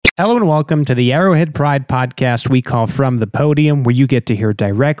Hello and welcome to the Arrowhead Pride podcast we call From the Podium, where you get to hear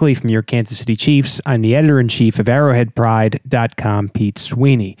directly from your Kansas City Chiefs. I'm the editor-in-chief of ArrowheadPride.com, Pete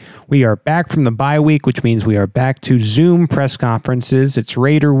Sweeney. We are back from the bye week, which means we are back to Zoom press conferences. It's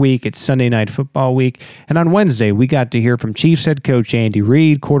Raider week, it's Sunday Night Football week, and on Wednesday we got to hear from Chiefs head coach Andy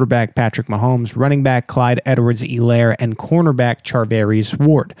Reid, quarterback Patrick Mahomes, running back Clyde Edwards-Helaire, and cornerback Charvarius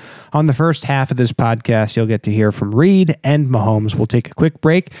Ward. On the first half of this podcast, you'll get to hear from Reid and Mahomes. We'll take a quick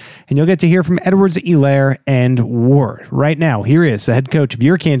break, and you'll get to hear from Edwards-Helaire and Ward. Right now, here is the head coach of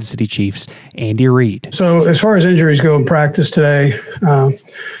your Kansas City Chiefs, Andy Reid. So as far as injuries go in practice today,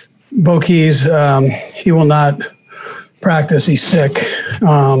 Bo Keys, he will not practice. He's sick.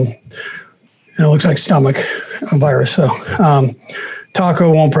 And it looks like stomach virus. So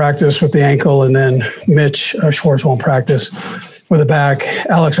Taco won't practice with the ankle, and then Mitch Schwartz won't practice with the back.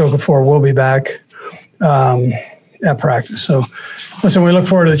 Alex Okafor will be back at practice. So, listen, we look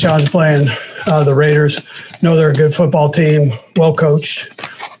forward to the challenge of playing the Raiders. Know they're a good football team, well coached,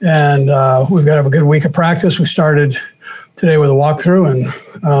 and we've got to have a good week of practice. We started today with a walkthrough, and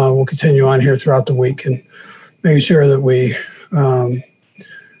we'll continue on here throughout the week and making sure that we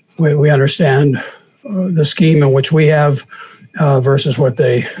understand the scheme in which we have versus what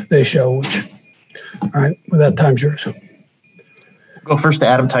they show. Which, all right, with that, time's yours. Go first to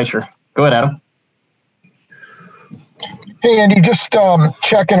Adam Teicher. Go ahead, Adam. Hey, Andy, just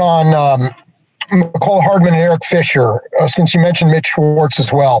checking on McCole Hardman and Eric Fisher, since you mentioned Mitch Schwartz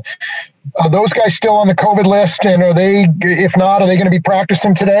as well. Are those guys still on the COVID list, and are they, if not, are they going to be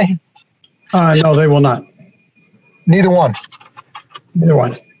practicing today? No, they will not. Neither one? Neither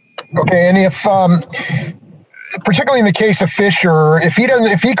one. Okay, and if, particularly in the case of Fisher, if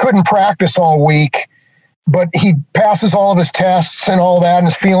he couldn't practice all week, but he passes all of his tests and all that and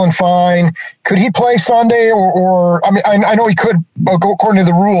is feeling fine, could he play Sunday? Or I mean, I know he could go according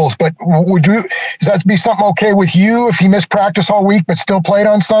to the rules, but does that be something okay with you if he missed practice all week but still played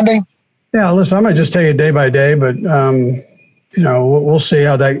on Sunday? Yeah, listen, I might just take it day by day, but we'll see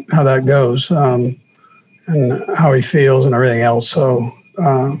how that goes and how he feels and everything else. So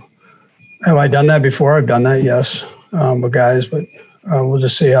have I done that before? I've done that, yes, but we'll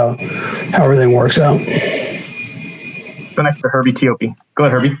just see how everything works out. Go next to Herbie Teope. Go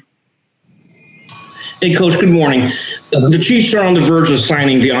ahead, Herbie. Hey, Coach, good morning. The Chiefs are on the verge of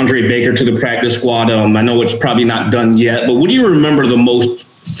signing DeAndre Baker to the practice squad. I know it's probably not done yet, but what do you remember the most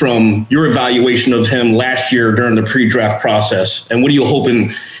from your evaluation of him last year during the pre-draft process? And what are you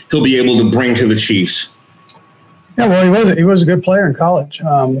hoping he'll be able to bring to the Chiefs? Yeah, well, he was a good player in college.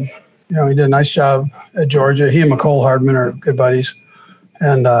 He did a nice job at Georgia. He and McCole Hardman are good buddies.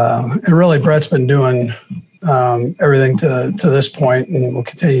 And really, Brett's been doing everything to this point, and will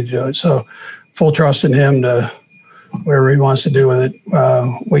continue to do it. So full trust in him to whatever he wants to do with it,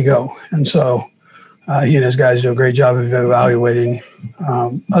 we go. And so he and his guys do a great job of evaluating.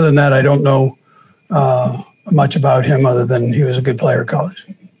 Other than that, I don't know much about him other than he was a good player at college.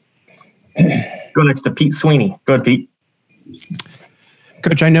 Go next to Pete Sweeney. Go ahead, Pete.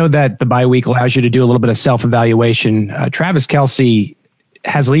 Coach, I know that the bye week allows you to do a little bit of self-evaluation. Travis Kelce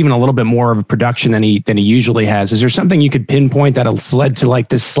has even a little bit more of a production than he usually has. Is there something you could pinpoint that has led to like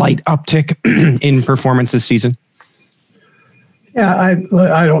this slight uptick in performance this season? Yeah, I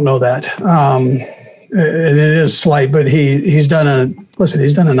don't know that. It is slight, but he's done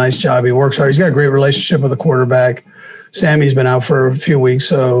a nice job. He works hard. He's got a great relationship with the quarterback. Sammy's been out for a few weeks,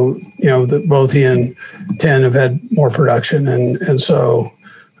 so both he and Ten have had more production, and so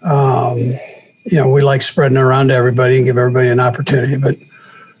we like spreading it around to everybody and give everybody an opportunity. But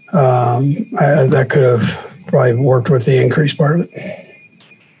that could have probably worked with the increased part of it.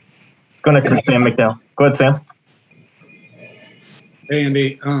 Let's go next to Sam McDowell. Go ahead, Sam. Hey,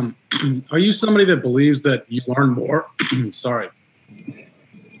 Andy. Are you somebody that believes that you learn more?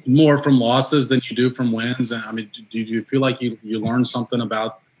 More from losses than you do from wins? I mean, do you feel like you learned something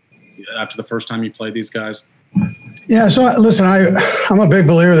about after the first time you played these guys? Yeah, so listen, I'm a big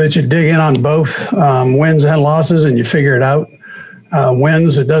believer that you dig in on both wins and losses, and you figure it out.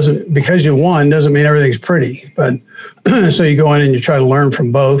 Wins, because you won doesn't mean everything's pretty, but so you go in and you try to learn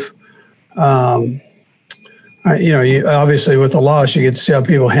from both. You obviously with the loss, you get to see how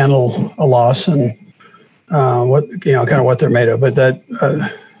people handle a loss and what they're made of. But that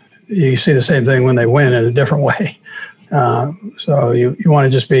you see the same thing when they win in a different way. So you want to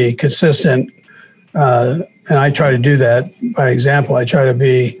just be consistent. And I try to do that by example. I try to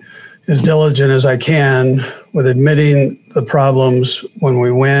be as diligent as I can with admitting the problems when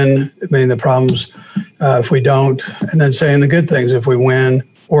we win, admitting the problems if we don't, and then saying the good things if we win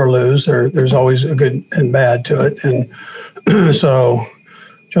or lose. There's always a good and bad to it. And so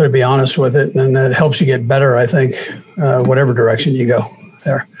try to be honest with it, and that helps you get better, I think, whatever direction you go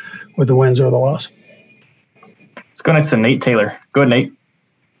there with the wins or the loss. Let's go next to Nate Taylor. Go ahead, Nate.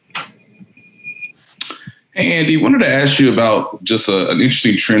 Hey, Andy, wanted to ask you about just an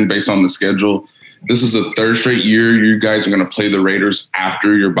interesting trend based on the schedule. This is the third straight year you guys are going to play the Raiders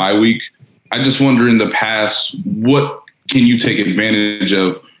after your bye week. I just wonder, in the past, what can you take advantage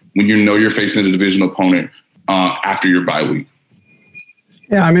of when you know you're facing a division opponent after your bye week?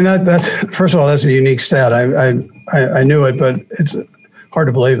 Yeah, I mean, that's first of all, that's a unique stat. I knew it, but it's hard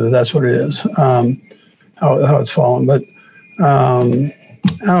to believe that that's what it is, how it's fallen. But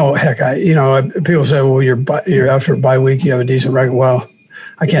people say, well, you're after a bye week, you have a decent record. Well,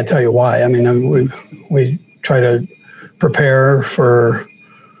 I can't tell you why. I mean, we try to prepare for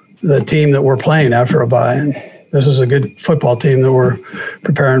the team that we're playing after a bye, and this is a good football team that we're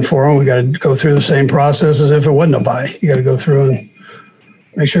preparing for, and we got to go through the same process as if it wasn't a bye. You got to go through and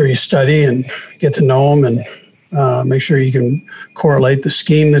make sure you study and get to know them, and make sure you can correlate the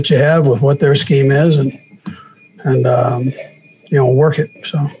scheme that you have with what their scheme is, and work it.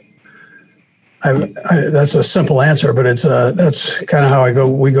 So that's a simple answer, but that's kind of how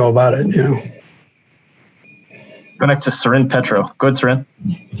we go about it. Go next to Seren Petro. Go ahead, Seren.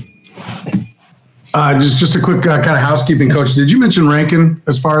 Just a quick kind of housekeeping, Coach. Did you mention ranking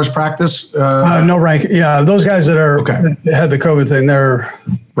as far as practice? No ranking. Yeah, those guys that that had the COVID thing, they're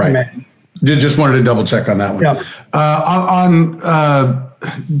right. Just wanted to double check on that one. Yeah.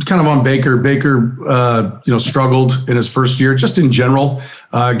 On Baker. Baker, struggled in his first year. Just in general,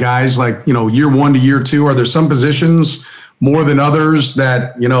 guys like year 1 to year 2. Are there some positions more than others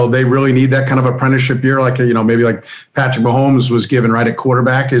that they really need that kind of apprenticeship year, like maybe like Patrick Mahomes was given right at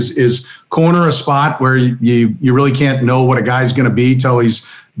quarterback? Is corner a spot where you really can't know what a guy's going to be till he's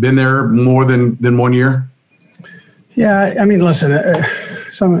been there more than 1 year? Yeah, I mean, listen,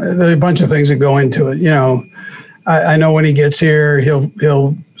 there's a bunch of things that go into it. I know when he gets here,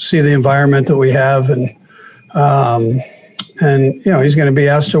 he'll see the environment that we have, and he's going to be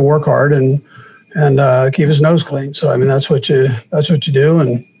asked to work hard and keep his nose clean. So I mean, that's what you do,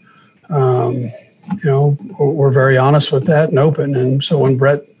 and we're very honest with that and open. And so when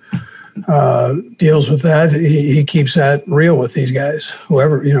Brett deals with that, he keeps that real with these guys.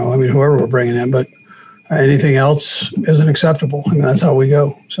 Whoever we're bringing in, but anything else isn't acceptable. I mean, that's how we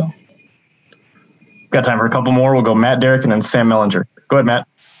go. So. Got time for a couple more. We'll go Matt Derrick and then Sam Mellinger. Go ahead, Matt.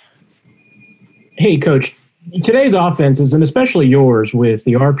 Hey, Coach. Today's offenses, and especially yours with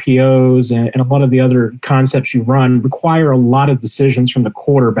the RPOs and a lot of the other concepts you run, require a lot of decisions from the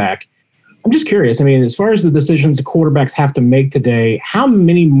quarterback. I'm just curious. I mean, as far as the decisions the quarterbacks have to make today, how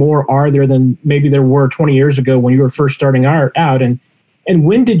many more are there than maybe there were 20 years ago when you were first starting out? And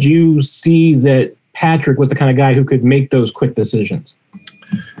when did you see that Patrick was the kind of guy who could make those quick decisions?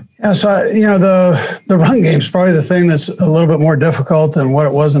 Yeah, so the run game is probably the thing that's a little bit more difficult than what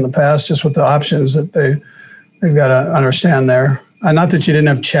it was in the past, just with the options that they've got to understand there. Not that you didn't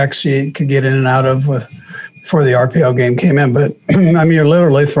have checks you could get in and out of before the RPO game came in, but I mean, you're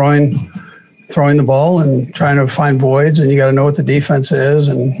literally throwing the ball and trying to find voids, and you got to know what the defense is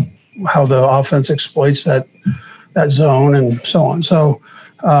and how the offense exploits that zone and so on. So,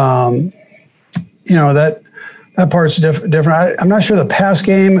 that part's different. I'm not sure the pass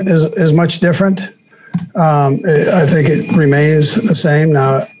game is much different. I think it remains the same.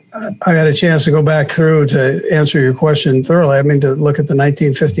 Now, I had a chance to go back through to answer your question thoroughly. I mean, to look at the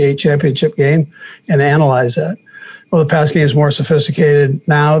 1958 championship game and analyze that. Well, the pass game is more sophisticated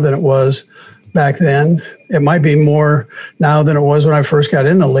now than it was back then. It might be more now than it was when I first got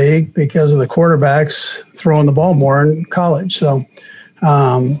in the league because of the quarterbacks throwing the ball more in college. So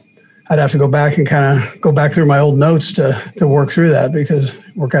I'd have to go back and kind of go back through my old notes to work through that because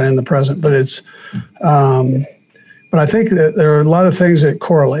we're kind of in the present. But it's but I think that there are a lot of things that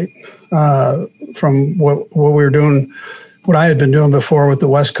correlate from what we were doing, what I had been doing before with the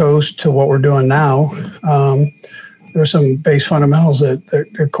West Coast to what we're doing now. There are some base fundamentals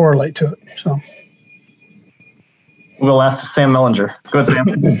that correlate to it. So we'll ask Sam Mellinger. Go ahead,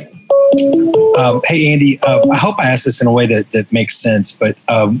 Sam. Hey, Andy, I hope I asked this in a way that makes sense, but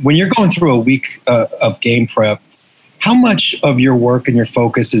when you're going through a week of game prep, how much of your work and your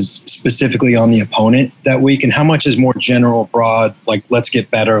focus is specifically on the opponent that week, and how much is more general, broad, like let's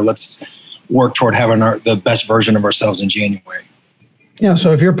get better, let's work toward having the best version of ourselves in January? Yeah,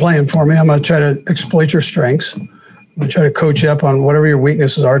 so if you're playing for me, I'm going to try to exploit your strengths. I'm going to try to coach you up on whatever your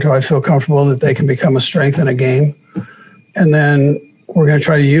weaknesses are till I feel comfortable that they can become a strength in a game. And then we're going to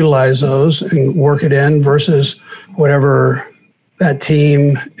try to utilize those and work it in versus whatever that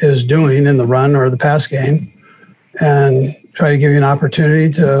team is doing in the run or the pass game. And try to give you an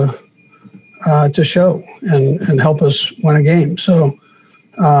opportunity to show and help us win a game. So,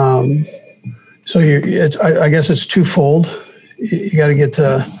 I guess it's twofold. You got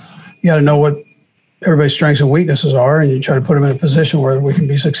to know what everybody's strengths and weaknesses are, and you try to put them in a position where we can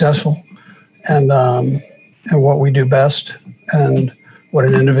be successful, and what we do best, and what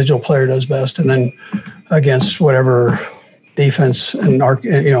an individual player does best, and then against whatever defense, in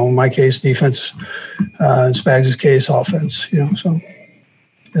my case, defense, in Spags' case, offense, so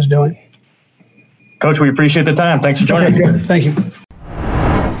is doing. Coach, we appreciate the time. Thanks for joining us. Good. Thank you.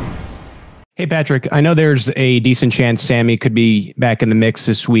 Hey, Patrick, I know there's a decent chance Sammy could be back in the mix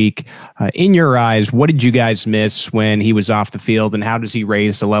this week. In your eyes, what did you guys miss when he was off the field, and how does he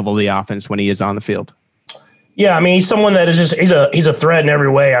raise the level of the offense when he is on the field? Yeah, I mean, he's someone that is just he's a threat in every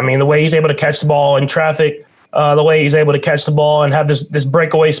way. I mean, the way he's able to catch the ball in traffic, the way he's able to catch the ball and have this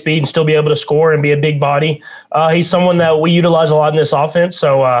breakaway speed and still be able to score and be a big body. He's someone that we utilize a lot in this offense.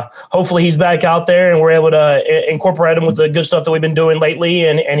 So hopefully he's back out there and we're able to incorporate him with the good stuff that we've been doing lately,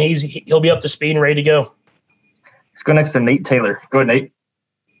 and he'll be up to speed and ready to go. Let's go next to Nate Taylor. Go ahead, Nate.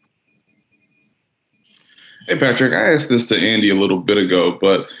 Hey, Patrick, I asked this to Andy a little bit ago,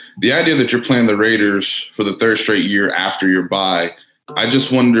 but the idea that you're playing the Raiders for the third straight year after your bye, I just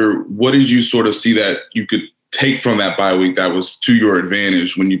wonder, what did you sort of see that you could take from that bye week that was to your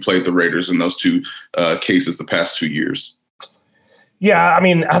advantage when you played the Raiders in those two cases the past 2 years? Yeah, I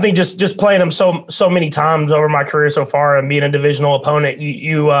mean, I think just playing them so many times over my career so far and being a divisional opponent,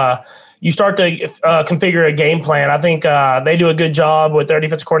 you start to configure a game plan. I think they do a good job with their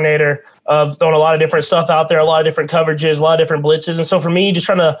defense coordinator of throwing a lot of different stuff out there, a lot of different coverages, a lot of different blitzes. And so for me, just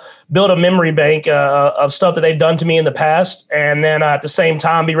trying to build a memory bank of stuff that they've done to me in the past, and then at the same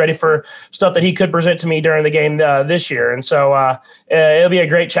time be ready for stuff that he could present to me during the game this year. And so it'll be a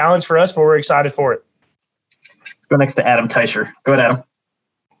great challenge for us, but we're excited for it. Go next to Adam Teicher. Go ahead, Adam.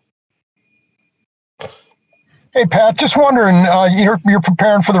 Hey, Pat, just wondering, you're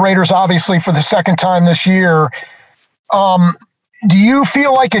preparing for the Raiders, obviously, for the second time this year. Do you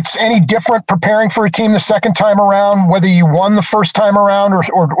feel like it's any different preparing for a team the second time around, whether you won the first time around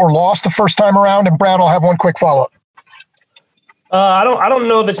or lost the first time around? And Brad, I'll have one quick follow-up. I don't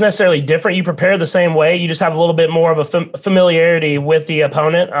know if it's necessarily different. You prepare the same way. You just have a little bit more of a familiarity with the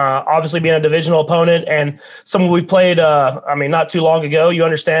opponent. Obviously, being a divisional opponent and someone we've played, not too long ago, you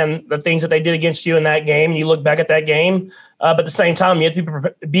understand the things that they did against you in that game. You look back at that game, but at the same time, you have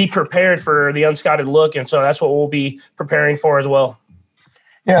to be prepared for the unscouted look, and so that's what we'll be preparing for as well.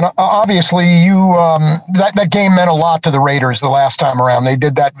 Yeah, and obviously, that game meant a lot to the Raiders the last time around. They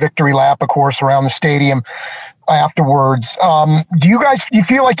did that victory lap, of course, around the stadium afterwards. Do you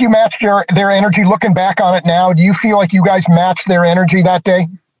feel like you matched their energy looking back on it now? Do you feel like you guys matched their energy that day?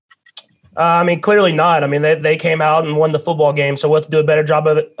 Clearly not. I mean, they came out and won the football game, so we'll have to do a better job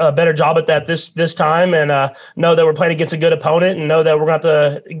at that this time, and know that we're playing against a good opponent, and know that we're going to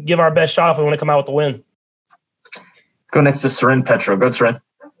have to give our best shot if we want to come out with the win. Go next to Seren Petro. Go, Seren.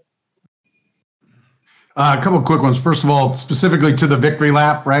 A couple of quick ones. First of all, specifically to the victory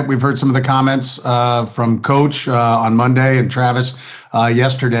lap, right? We've heard some of the comments from Coach on Monday and Travis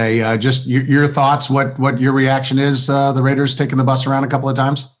yesterday. Just your thoughts, what your reaction is, the Raiders taking the bus around a couple of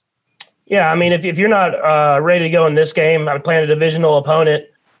times? Yeah, I mean, if you're not ready to go in this game, I'm playing a divisional opponent,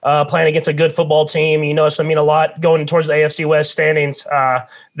 playing against a good football team, it's going to mean a lot going towards the AFC West standings,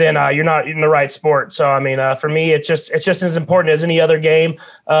 then you're not in the right sport. So, for me, it's just as important as any other game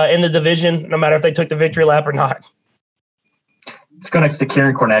in the division, no matter if they took the victory lap or not. Let's go next to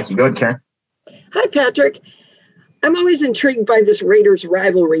Karen Kornacki. Go ahead, Karen. Hi, Patrick. I'm always intrigued by this Raiders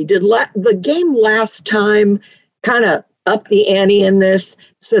rivalry. Did the game last time kind of up the ante in this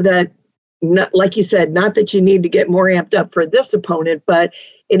so that, not, like you said, not that you need to get more amped up for this opponent, but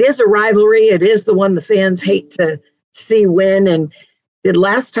it is a rivalry. It is the one the fans hate to see win. And did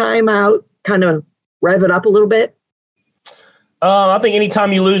last time out kind of rev it up a little bit? I think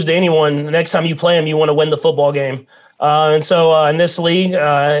anytime you lose to anyone, the next time you play them, you want to win the football game. And so in this league,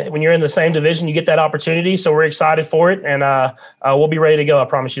 when you're in the same division, you get that opportunity. So we're excited for it, and we'll be ready to go. I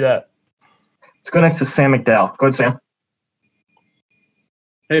promise you that. Let's go next to Sam McDowell. Go ahead, Sam.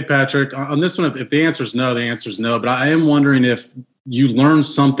 Hey, Patrick. On this one, if the answer is no, the answer is no. But I am wondering if you learned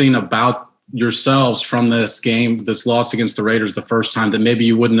something about yourselves from this game, this loss against the Raiders the first time, that maybe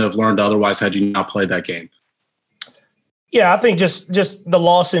you wouldn't have learned otherwise had you not played that game. Yeah, I think just the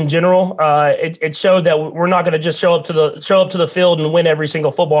loss in general, it showed that we're not going to just show up to the field and win every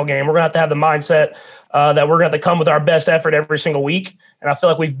single football game. We're going to have the mindset that we're going to have to come with our best effort every single week. And I feel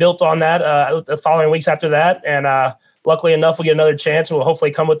like we've built on that the following weeks after that. And luckily enough, we'll get another chance, and we'll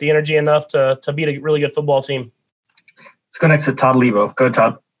hopefully come with the energy enough to beat a really good football team. Let's go next to Todd Levo. Go,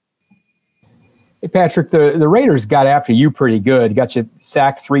 Todd. Hey, Patrick, the Raiders got after you pretty good. Got you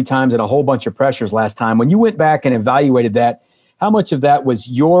sacked 3 times and a whole bunch of pressures last time. When you went back and evaluated that, how much of that was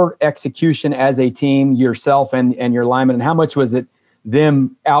your execution as a team, yourself and your linemen, and how much was it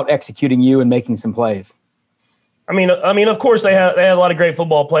them out executing you and making some plays? I mean, of course they have a lot of great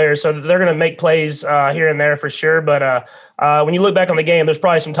football players, so they're going to make plays here and there for sure. But when you look back on the game, there's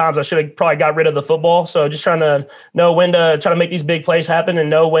probably some times I should have probably got rid of the football. So just trying to know when to try to make these big plays happen and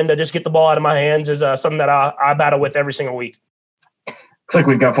know when to just get the ball out of my hands is something that I battle with every single week. Looks like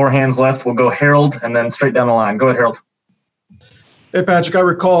we've got 4 hands left. We'll go Harold and then straight down the line. Go ahead, Harold. Hey, Patrick, I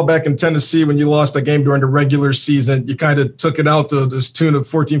recall back in Tennessee when you lost a game during the regular season, you kind of took it out to this tune of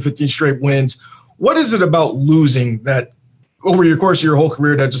 14, 15 straight wins. What is it about losing that over your course of your whole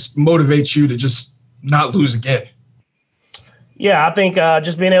career that just motivates you to just not lose again? Yeah, I think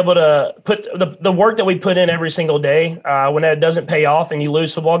just being able to put the work that we put in every single day, when that doesn't pay off and you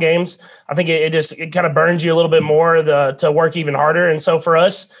lose football games, I think it kind of burns you a little bit more to work even harder. And so for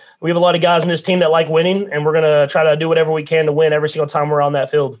us, we have a lot of guys in this team that like winning, and we're going to try to do whatever we can to win every single time we're on that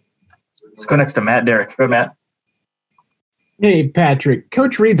field. Let's go next to Matt Derrick. Go, Matt. Hey, Patrick,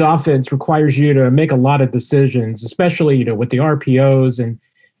 Coach Reid's offense requires you to make a lot of decisions, especially, with the RPOs and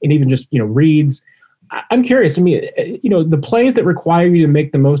even just, reads. I'm curious. I mean, the plays that require you to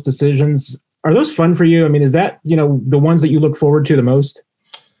make the most decisions, are those fun for you? I mean, is that, the ones that you look forward to the most?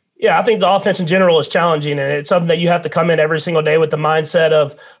 Yeah, I think the offense in general is challenging, and it's something that you have to come in every single day with the mindset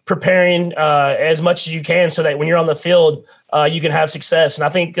of preparing as much as you can so that when you're on the field, you can have success. And I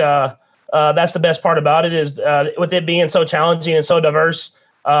think that's the best part about it is with it being so challenging and so diverse,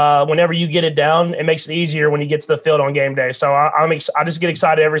 whenever you get it down, it makes it easier when you get to the field on game day. So I just get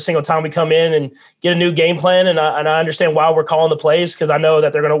excited every single time we come in and get a new game plan, and I understand why we're calling the plays because I know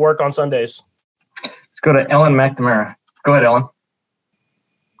that they're going to work on Sundays. Let's go to Ellen McNamara. Go ahead, Ellen.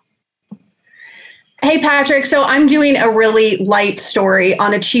 Hey, Patrick. So I'm doing a really light story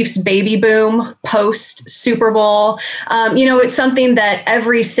on a Chiefs baby boom post Super Bowl. It's something that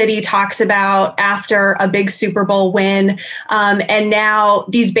every city talks about after a big Super Bowl win. And now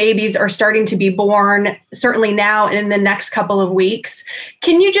these babies are starting to be born, certainly now and in the next couple of weeks.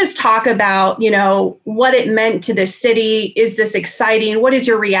 Can you just talk about, what it meant to the city? Is this exciting? What is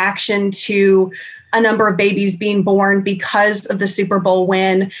your reaction to a number of babies being born because of the Super Bowl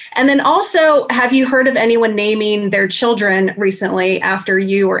win? And then also, have you heard of anyone naming their children recently after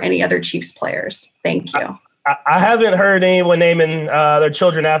you or any other Chiefs players? Thank you. I haven't heard anyone naming their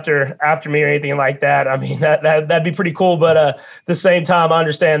children after me or anything like that. I mean, that'd be pretty cool. But at the same time, I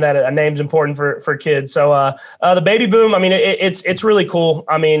understand that a name's important for kids. So the baby boom, I mean, it's really cool.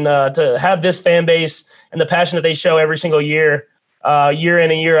 I mean, to have this fan base and the passion that they show every single year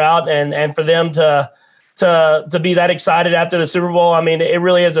in and year out, and for them to be that excited after the Super Bowl, I mean, it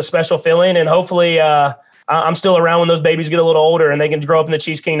really is a special feeling. And hopefully I'm still around when those babies get a little older and they can grow up in the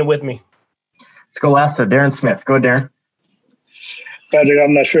Chiefs Kingdom with me. Let's go last to Darren Smith. Go, Darren. Patrick,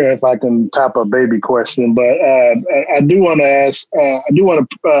 I'm not sure if I can top a baby question, but I do want to ask, I do want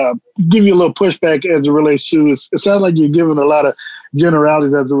to give you a little pushback as it relates to, it sounds like you're giving a lot of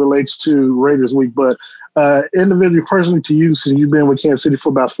generalities as it relates to Raiders Week, but individually, personally to you, since you've been with Kansas City for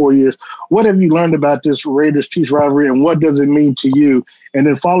about 4 years, what have you learned about this Raiders-Chiefs rivalry, and what does it mean to you? And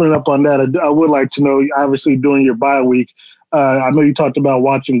then following up on that, I would like to know, obviously during your bye week, I know you talked about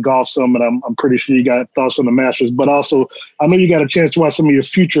watching golf some, and I'm pretty sure you got thoughts on the Masters, but also I know you got a chance to watch some of your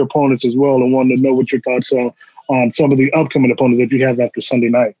future opponents as well, and wanted to know what your thoughts are on some of the upcoming opponents that you have after Sunday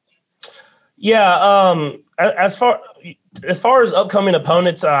night. Yeah, as far as upcoming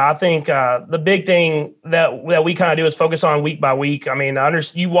opponents, I think the big thing that we kind of do is focus on week by week. I mean,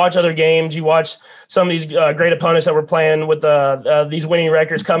 you watch other games, you watch some of these great opponents that we're playing with these winning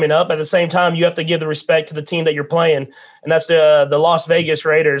records coming up. At the same time, you have to give the respect to the team that you're playing, and that's the Las Vegas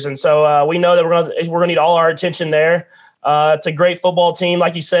Raiders. And so we know that we're gonna need all our attention there. It's a great football team,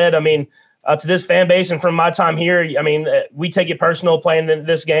 like you said. I mean, to this fan base, and from my time here, I mean, we take it personal playing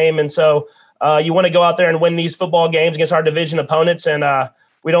this game, and so. You want to go out there and win these football games against our division opponents, and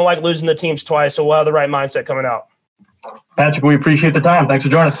we don't like losing the teams twice, so we'll have the right mindset coming out. Patrick, we appreciate the time. Thanks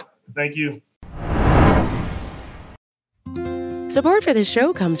for joining us. Thank you. Support for this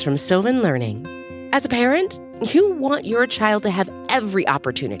show comes from Sylvan Learning. As a parent, you want your child to have every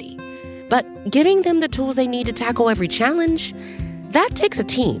opportunity, but giving them the tools they need to tackle every challenge, that takes a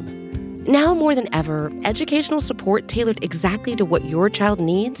team. Now more than ever, educational support tailored exactly to what your child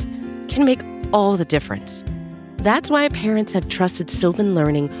needs can make all the difference. That's why parents have trusted Sylvan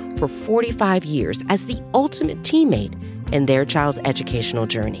Learning for 45 years as the ultimate teammate in their child's educational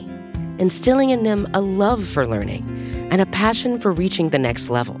journey. instilling in them a love for learning and a passion for reaching the next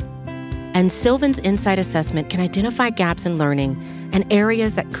level. And Sylvan's Insight Assessment can identify gaps in learning and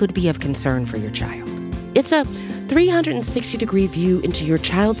areas that could be of concern for your child. It's a 360-degree view into your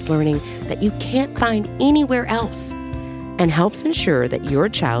child's learning that you can't find anywhere else, and helps ensure that your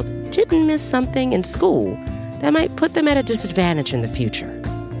child didn't miss something in school that might put them at a disadvantage in the future.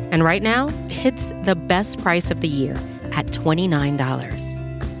 And right now, it's the best price of the year at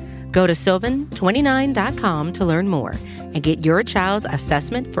 $29. Go to sylvan29.com to learn more and get your child's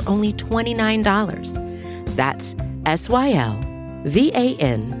assessment for only $29. That's SYLVAN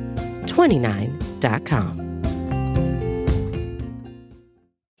 29.com.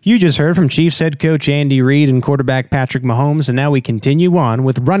 You just heard from Chiefs head coach Andy Reid and quarterback Patrick Mahomes, and now we continue on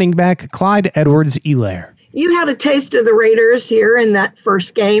with running back Clyde Edwards-Helaire. You had a taste of the Raiders here in that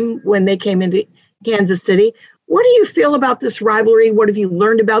first game when they came into Kansas City. What do you feel about this rivalry? What have you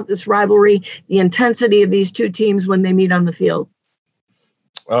learned about this rivalry, the intensity of these two teams when they meet on the field?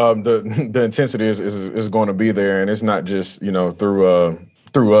 The intensity is going to be there, and it's not just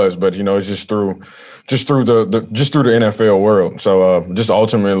through us, but it's just through the NFL world. So just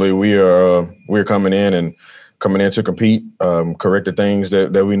ultimately we're coming in to compete, correct the things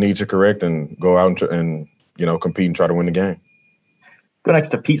that we need to correct, and go out and compete and try to win the game. Go next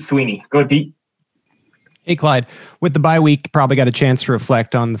to Pete Sweeney. Go ahead, Pete. Hey, Clyde, with the bye week, you probably got a chance to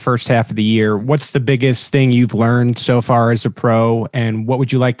reflect on the first half of the year. What's the biggest thing you've learned so far as a pro, and what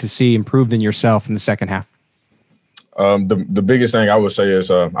would you like to see improved in yourself in the second half? The biggest thing I would say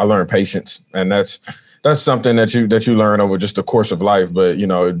is I learned patience, and that's something that you learn over just the course of life. But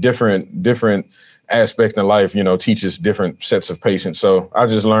different aspect in life, teaches different sets of patience. So I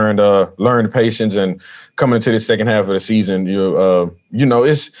just learned patience, and coming into the second half of the season,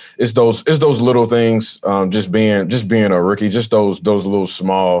 it's those little things, just being a rookie, just those little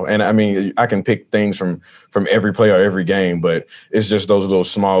small. And I mean, I can pick things from every play or every game, but it's just those little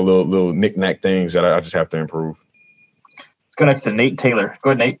small little knick-knack things that I just have to improve. Let's go next to Nate Taylor. Go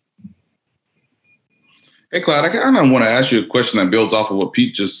ahead, Nate. Hey, Clyde, I kind of want to ask you a question that builds off of what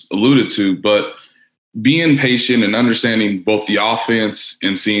Pete just alluded to, but being patient and understanding both the offense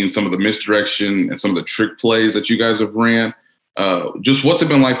and seeing some of the misdirection and some of the trick plays that you guys have ran, just what's it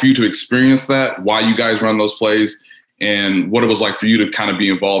been like for you to experience that, why you guys run those plays, and what it was like for you to kind of be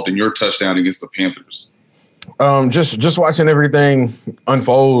involved in your touchdown against the Panthers? Just watching everything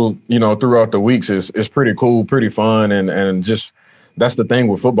unfold, throughout the weeks is pretty cool, pretty fun, and just that's the thing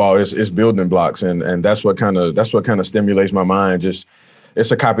with football is building blocks, and that's what kind of stimulates my mind. Just it's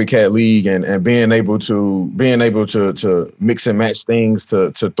a copycat league, and being able to mix and match things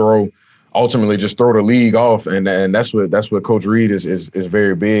to throw, ultimately just throw the league off, and that's what Coach Reid is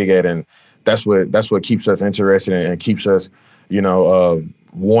very big at, and that's what keeps us interested and keeps us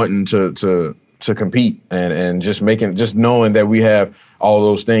wanting to compete, and just knowing that we have all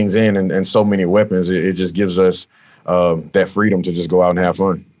those things and so many weapons, it just gives us that freedom to just go out and have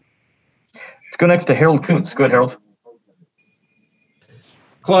fun. Let's go next to Harold Kuntz. Go ahead, Harold.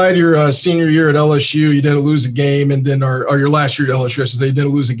 Clyde, your senior year at LSU, you didn't lose a game, and then or your last year at LSU, I should say, you didn't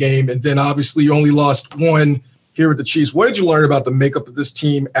lose a game, and then obviously you only lost one here with the Chiefs. What did you learn about the makeup of this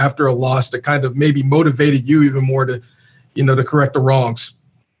team after a loss that kind of maybe motivated you even more to correct the wrongs?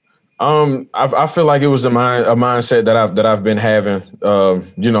 I feel like it was a mindset that I've been having,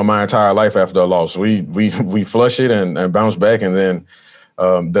 my entire life after a loss. We flush it and bounce back, and then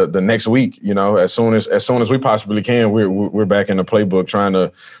the next week, as soon as we possibly can, we're back in the playbook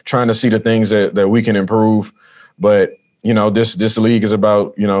trying to see the things that we can improve. But this league is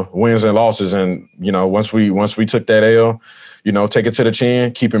about wins and losses, and once we took that L, take it to the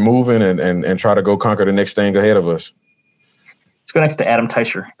chin, keep it moving, and try to go conquer the next thing ahead of us. Let's go next to Adam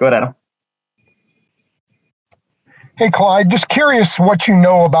Teicher. Go ahead, Adam. Hey, Clyde, just curious what you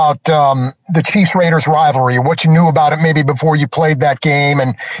know about the Chiefs-Raiders rivalry, what you knew about it maybe before you played that game,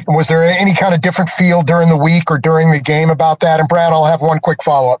 and was there any kind of different feel during the week or during the game about that? And Brad, I'll have one quick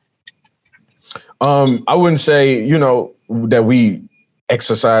follow-up. I wouldn't say, that we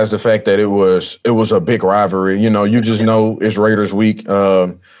exercised the fact that it was a big rivalry. You just know it's Raiders week.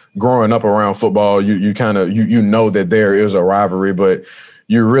 Growing up around football, you kind of know that there is a rivalry, but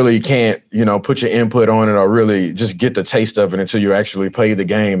you really can't, put your input on it or really just get the taste of it until you actually play the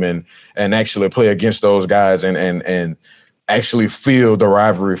game and actually play against those guys and actually feel the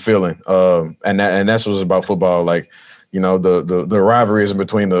rivalry feeling. And that's what's about football. Like, the rivalry is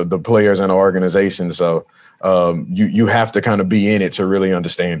between the players and the organization. So you have to kind of be in it to really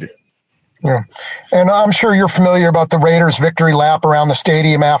understand it. Yeah. And I'm sure you're familiar about the Raiders' victory lap around the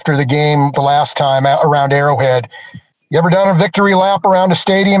stadium after the game the last time around Arrowhead. You ever done a victory lap around a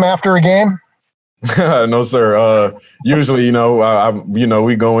stadium after a game? No, sir. Usually,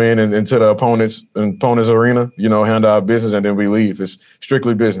 we go in and into the opponent's arena, handle our business, and then we leave. It's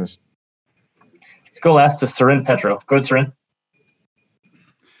strictly business. Let's go last to Sarin Petro. Go ahead, Sarin.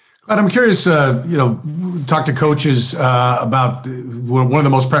 Clyde, I'm curious, talk to coaches about one of the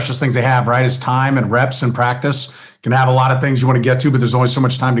most precious things they have, right, is time and reps and practice. Can have a lot of things you want to get to, but there's only so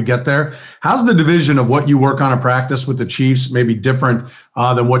much time to get there. How's the division of what you work on in practice with the Chiefs maybe different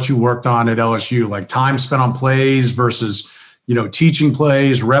than what you worked on at LSU? Like time spent on plays versus, teaching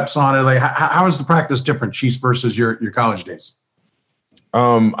plays, reps on it. Like how is the practice different, Chiefs versus your college days?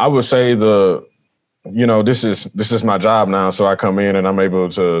 I would say this is my job now. So I come in and I'm able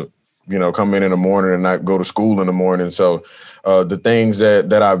to, come in the morning and not go to school in the morning. So the things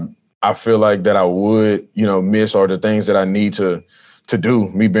that I feel like that I would, miss are the things that I need to do.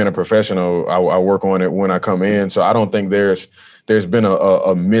 Me being a professional, I work on it when I come in. So I don't think there's been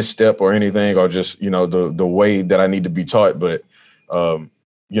a misstep or anything, or just, the way that I need to be taught. But, I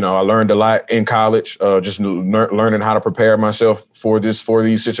learned a lot in college, just learning how to prepare myself for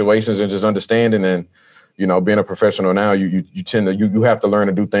these situations and just understanding. And, being a professional now, you tend to, you have to learn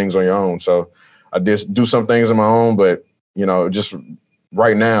to do things on your own. So I just do some things on my own, but, just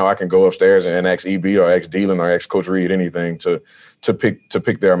right now I can go upstairs and ask EB or ask Dealin or ask Coach Reid anything to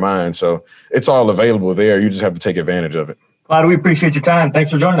pick their mind. So it's all available there. You just have to take advantage of it. Clyde, we appreciate your time.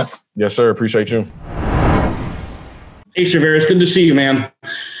 Thanks for joining us. Yes, sir. Appreciate you. Hey, Charvarius, good to see you, man.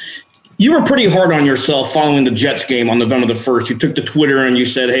 You were pretty hard on yourself following the Jets game on November the 1st. You took to Twitter and you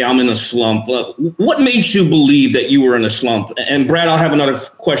said, hey, I'm in a slump. What made you believe that you were in a slump? And Brad, I'll have another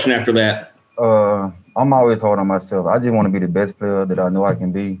question after that. I'm always hard on myself. I just want to be the best player that I know I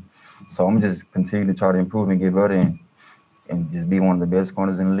can be. So I'm just continue to try to improve and get better and just be one of the best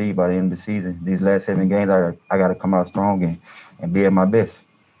corners in the league by the end of the season. These last 7 games, I got to come out strong and be at my best.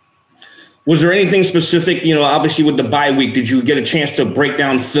 Was there anything specific, obviously with the bye week, did you get a chance to break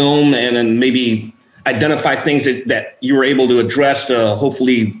down film and then maybe identify things that you were able to address to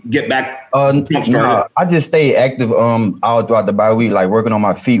hopefully get back? No, I just stayed active all throughout the bye week, like working on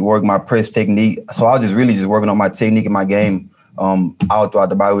my feet, work my press technique. So I was just really working on my technique and my game all throughout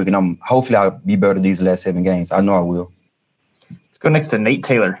the bye week. And hopefully I'll be better these last 7 games. I know I will. Let's go next to Nate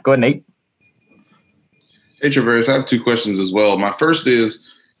Taylor. Go ahead, Nate. Hey, Charvarius, I have 2 questions as well. My first is,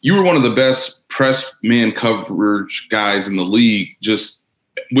 you were one of the best press man coverage guys in the league. Just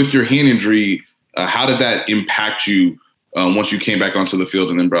with your hand injury, how did that impact you once you came back onto the field?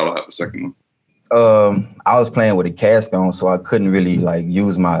 And then Brad will have the second one. I was playing with a cast on, so I couldn't really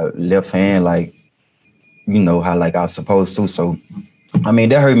use my left hand how I was supposed to. So,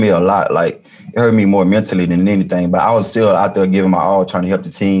 that hurt me a lot. It hurt me more mentally than anything. But I was still out there giving my all, trying to help the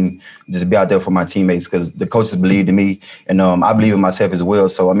team, just be out there for my teammates because the coaches believed in me, and I believe in myself as well.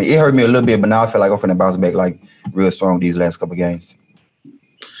 So, it hurt me a little bit, but now I feel like I'm going to bounce back real strong these last couple games.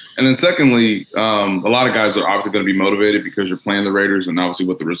 And then secondly, a lot of guys are obviously going to be motivated because you're playing the Raiders and obviously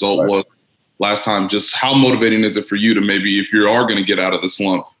what the result was last time. Just how motivating is it for you to maybe, if you are going to get out of the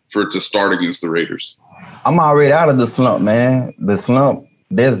slump, for it to start against the Raiders? I'm already out of the slump, man. The slump,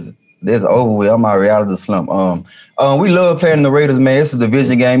 there's over with. I'm already out of the slump. We love playing the Raiders, man. It's a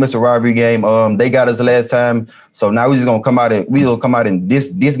division game. It's a rivalry game. They got us the last time, so now we're just gonna come out in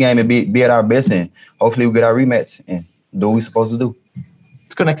this game and be at our best, and hopefully we get our rematch and do what we're supposed to do.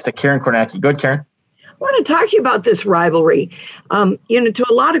 Let's go next to Karen Kornacki. Go ahead, Karen. I want to talk to you about this rivalry. To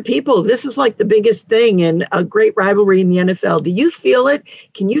a lot of people, this is like the biggest thing and a great rivalry in the NFL. Do you feel it?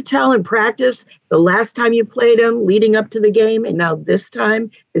 Can you tell in practice the last time you played them leading up to the game and now this time?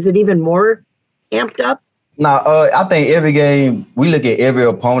 Is it even more amped up? No, I think every game, we look at every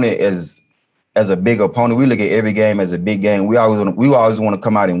opponent as a big opponent. We look at every game as a big game. We always want to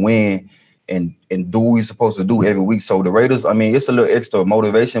come out and win and do what we're supposed to do every week. So the Raiders, it's a little extra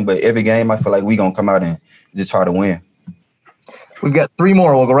motivation, but every game I feel like we're going to come out and just try to win. We've got 3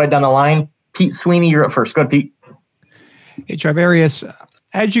 more. We'll go right down the line. Pete Sweeney, you're up first. Go ahead, Pete. Hey, Charvarius,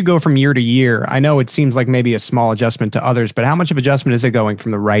 as you go from year to year, I know it seems like maybe a small adjustment to others, but how much of adjustment is it going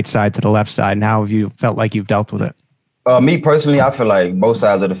from the right side to the left side, and how have you felt like you've dealt with it? Me personally, I feel like both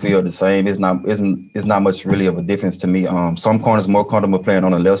sides of the field are the same. It's not much really of a difference to me. Some corners more comfortable playing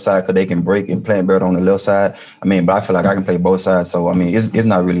on the left side because they can break and play better on the left side. But I feel like I can play both sides. So it's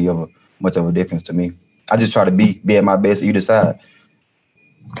not really much of a difference to me. I just try to be at my best either side.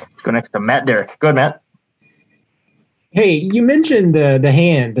 Let's go next to Matt Derrick. Go ahead, Matt. Hey, you mentioned the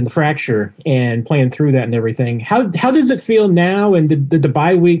hand and the fracture and playing through that and everything. How does it feel now? And did the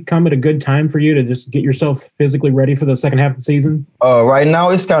bye week come at a good time for you to just get yourself physically ready for the second half of the season? Right now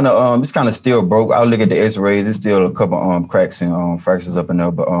it's kind of still broke. I look at the X-rays. It's still a couple cracks and fractures up in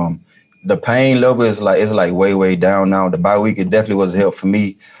there, but the pain level is like way down now. The bye week, it definitely was a help for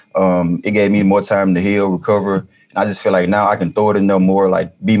me. It gave me more time to heal, recover. And I just feel like now I can throw it in there more,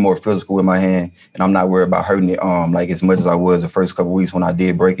 like be more physical with my hand, and I'm not worried about hurting it like as much as I was the first couple of weeks when I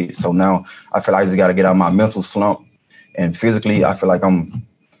did break it. So now I feel like I just got to get out of my mental slump, and physically I feel like I'm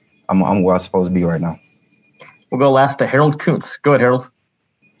where I'm supposed to be right now. We'll go last to Harold Kuntz. Go ahead, Harold.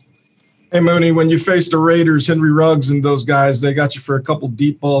 Hey, Mooney, when you faced the Raiders, Henry Ruggs and those guys, they got you for a couple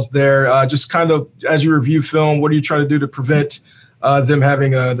deep balls there. Just kind of as you review film, what are you trying to do to prevent them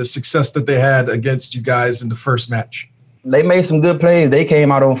having the success that they had against you guys in the first match? They made some good plays. They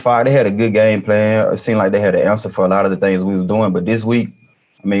came out on fire. They had a good game plan. It seemed like they had an answer for a lot of the things we was doing. But this week,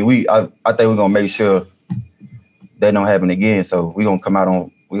 I mean, I think we're gonna make sure that don't happen again. So we're gonna come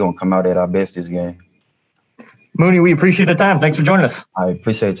out at our best this game. Mooney, we appreciate the time. Thanks for joining us. I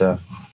appreciate y'all.